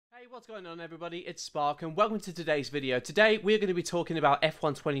What's going on, everybody? It's Spark and welcome to today's video. Today we're going to be talking about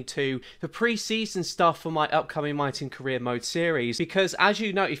F122, the pre-season stuff for my upcoming My Team Career Mode series, because as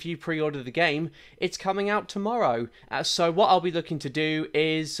you know, if you pre-order the game, it's coming out tomorrow. So what I'll be looking to do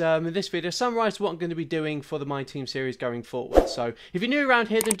is in this video summarize what I'm going to be doing for the My Team series going forward. So if you're new around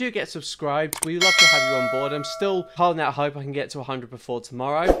here, then do get subscribed. We'd love to have you on board. I'm still holding out hope I can get to 100 before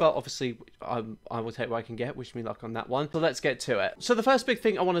tomorrow, but obviously I will take what I can get. Wish me luck on that one. So let's get to it. So the first big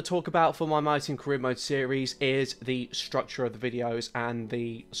thing I want to talk about for my Team Career Mode series is the structure of the videos and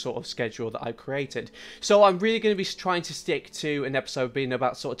the sort of schedule that I've created. So I'm really going to be trying to stick to an episode being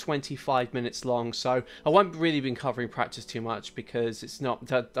about sort of 25 minutes long, so I won't really be covering practice too much because it's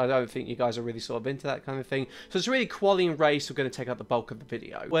not, I don't think you guys are really sort of into that kind of thing. So it's really quality and race are going to take up the bulk of the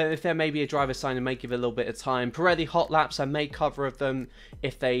video. Well, if there may be a driver sign, I may give it a little bit of time. Pirelli hot laps, I may cover of them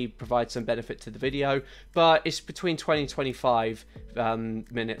if they provide some benefit to the video, but it's between 20 and 25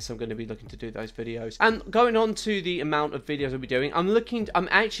 minutes I'm going to be looking to do those videos. And going on to the amount of videos I'll be doing, I'm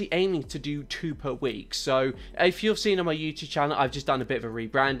actually aiming to do 2 per week. So if you've seen on my YouTube channel, I've just done a bit of a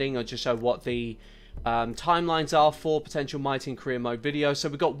rebranding. I'll just show what the timelines are for potential My Team Career Mode videos. So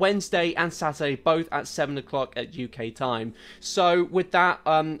we've got Wednesday and Saturday both at 7 o'clock at UK time. So with that,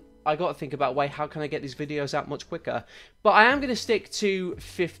 I got to think about, wait, how can I get these videos out much quicker? But I am going to stick to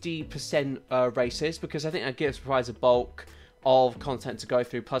 50% races because I think that provides a bulk of content to go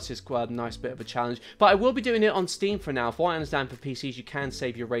through, plus it's quite a nice bit of a challenge. But I will be doing it on Steam for now. For what I understand, for PCs you can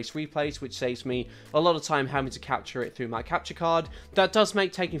save your race replays, which saves me a lot of time having to capture it through my capture card. That does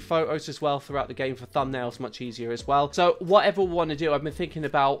make taking photos as well throughout the game for thumbnails much easier as well. So whatever we want to do, I've been thinking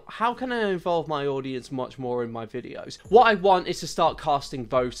about how can I involve my audience much more in my videos. What I want is to start casting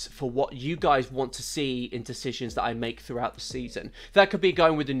votes for what you guys want to see in decisions that I make throughout the season. That could be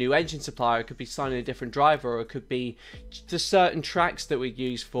going with a new engine supplier, it could be signing a different driver, or it could be just certain tracks that we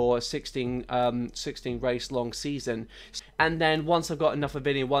use for a 16 race long season. And then once I've got enough of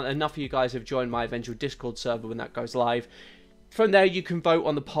enough of you guys have joined my eventual Discord server when that goes live, from there you can vote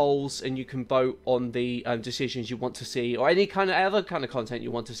on the polls and you can vote on the decisions you want to see, or any kind of other kind of content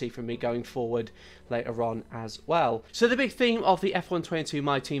you want to see from me going forward later on as well. So the big theme of the F122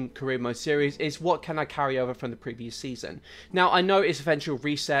 My Team Career Mode series is what can I carry over from the previous season. Now I know it's eventual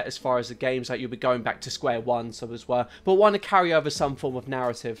reset as far as the games, like you'll be going back to square one, so as well, but want to carry over some form of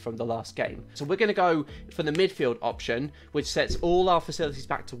narrative from the last game. So we're going to go for the midfield option, which sets all our facilities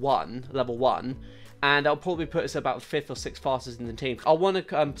back to level 1. And that'll probably put us about 5th or 6th fastest in the team. I want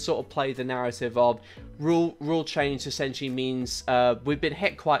to sort of play the narrative of rule change essentially means we've been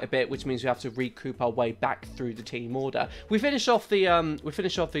hit quite a bit, which means we have to recoup our way back through the team order. We finished off the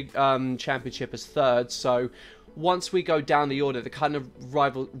championship as 3rd, so once we go down the order, the kind of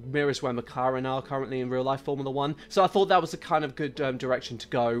rival mirrors where McLaren are currently in real life Formula 1. So I thought that was a kind of good direction to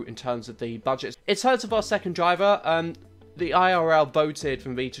go in terms of the budget. In terms of our second driver, the IRL voted for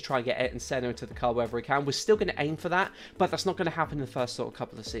me to try and get Ayrton Senna into the car wherever we can. We're still going to aim for that, but that's not going to happen in the first sort of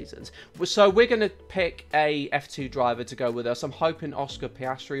couple of seasons. So we're going to pick a F2 driver to go with us. I'm hoping Oscar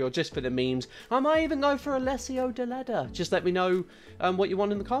Piastri, or just for the memes, I might even go for Alessio Deleda. Just let me know what you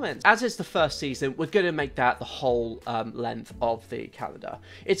want in the comments. As it's the first season, we're going to make that the whole length of the calendar.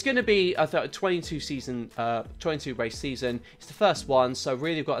 It's going to be a 22 race season. It's the first one, so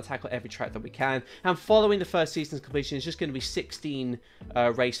really we've got to tackle every track that we can. And following the first season's completion, it's just going to be 16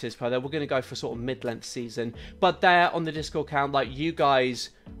 races per there. We're going to go for sort of mid-length season, but there on the Discord account, like you guys,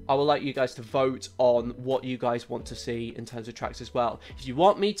 I would like you guys to vote on what you guys want to see in terms of tracks as well. If you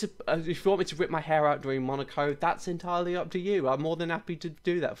want me to rip my hair out during Monaco, that's entirely up to you. I'm more than happy to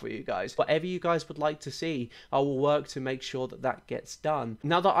do that for you guys. Whatever you guys would like to see, I will work to make sure that that gets done.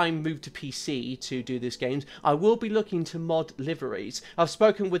 Now that I'm moved to PC to do these games, I will be looking to mod liveries. I've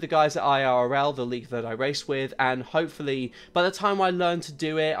spoken with the guys at IRL, the league that I race with, and hopefully by the time I learn to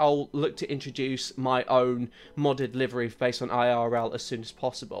do it, I'll look to introduce my own modded livery based on IRL as soon as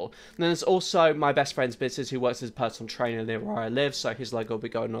possible. And then there's also my best friend's business who works as a personal trainer near where I live, so his logo will be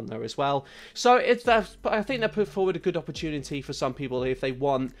going on there as well. So I think they put forward a good opportunity for some people. If they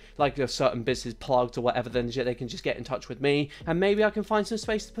want like a certain business plugged or whatever, then they can just get in touch with me and maybe I can find some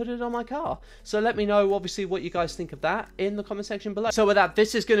space to put it on my car. So let me know obviously what you guys think of that in the comment section below. So with that,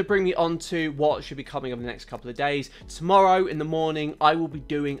 this is going to bring me on to what should be coming over the next couple of days. Tomorrow in the morning, I will be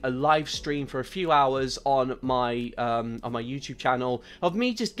doing a live stream for a few hours on my YouTube channel of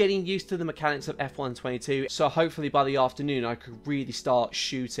me just just getting used to the mechanics of F122, so hopefully by the afternoon I could really start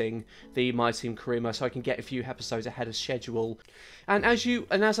shooting the My Team career mode so I can get a few episodes ahead of schedule. And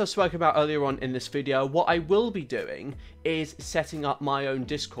as I spoke about earlier on in this video, what I will be doing is setting up my own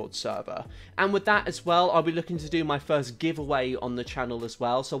Discord server. And with that as well, I'll be looking to do my first giveaway on the channel as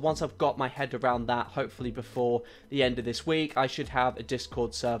well. So once I've got my head around that, hopefully before the end of this week, I should have a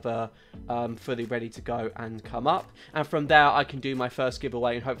Discord server fully ready to go and come up. And from there, I can do my first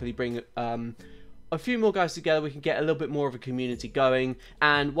giveaway and hopefully bring a few more guys together. We can get a little bit more of a community going,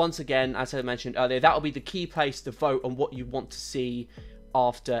 and once again, as I mentioned earlier, that will be the key place to vote on what you want to see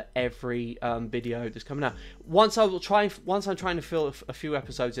after every video that's coming out. Once I'm trying to fill a few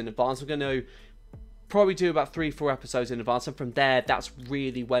episodes in advance, I'm going to probably do about 3-4 episodes in advance, and from there, that's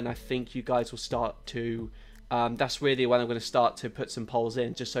really when I think you guys will start to that's really when I'm going to start to put some polls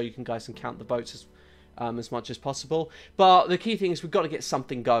in, just so you guys can count the votes as much as possible. But the key thing is we've got to get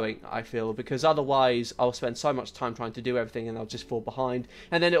something going, I feel, because otherwise I'll spend so much time trying to do everything and I'll just fall behind,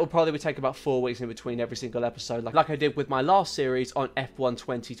 and then it'll probably take about 4 weeks in between every single episode, like I did with my last series on F1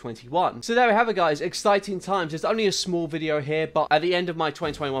 2021. So there we have it, guys. Exciting times. It's only a small video here, but at the end of my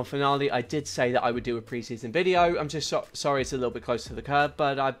 2021 finale, I did say that I would do a preseason video. I'm just sorry it's a little bit close to the curve,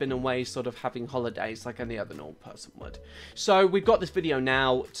 but I've been away sort of having holidays like any other normal person would. So we've got this video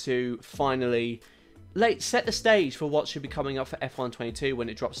now to finally set the stage for what should be coming up for F1 22 when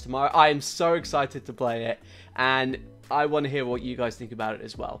it drops tomorrow. I am so excited to play it, and I want to hear what you guys think about it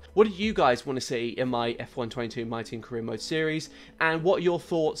as well. What do you guys want to see in my F1 22 My Team Career Mode series? And what are your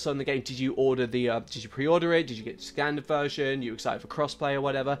thoughts on the game? Did you order the, did you pre-order it? Did you get the standard version? You excited for crossplay or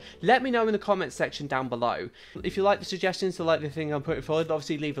whatever? Let me know in the comment section down below. If you like the suggestions, or like the thing I'm putting forward,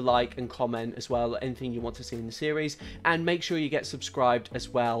 obviously leave a like and comment as well, anything you want to see in the series. And make sure you get subscribed as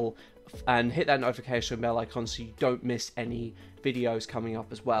well, and hit that notification bell icon so you don't miss any videos coming up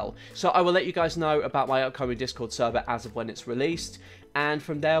as well. So I will let you guys know about my upcoming Discord server as of when it's released, and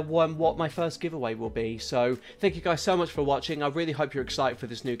from there what my first giveaway will be. So thank you guys so much for watching. I really hope you're excited for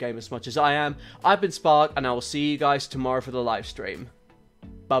this new game as much as I am. I've been Spark, and I will see you guys tomorrow for the live stream.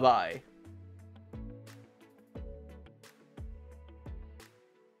 Bye bye.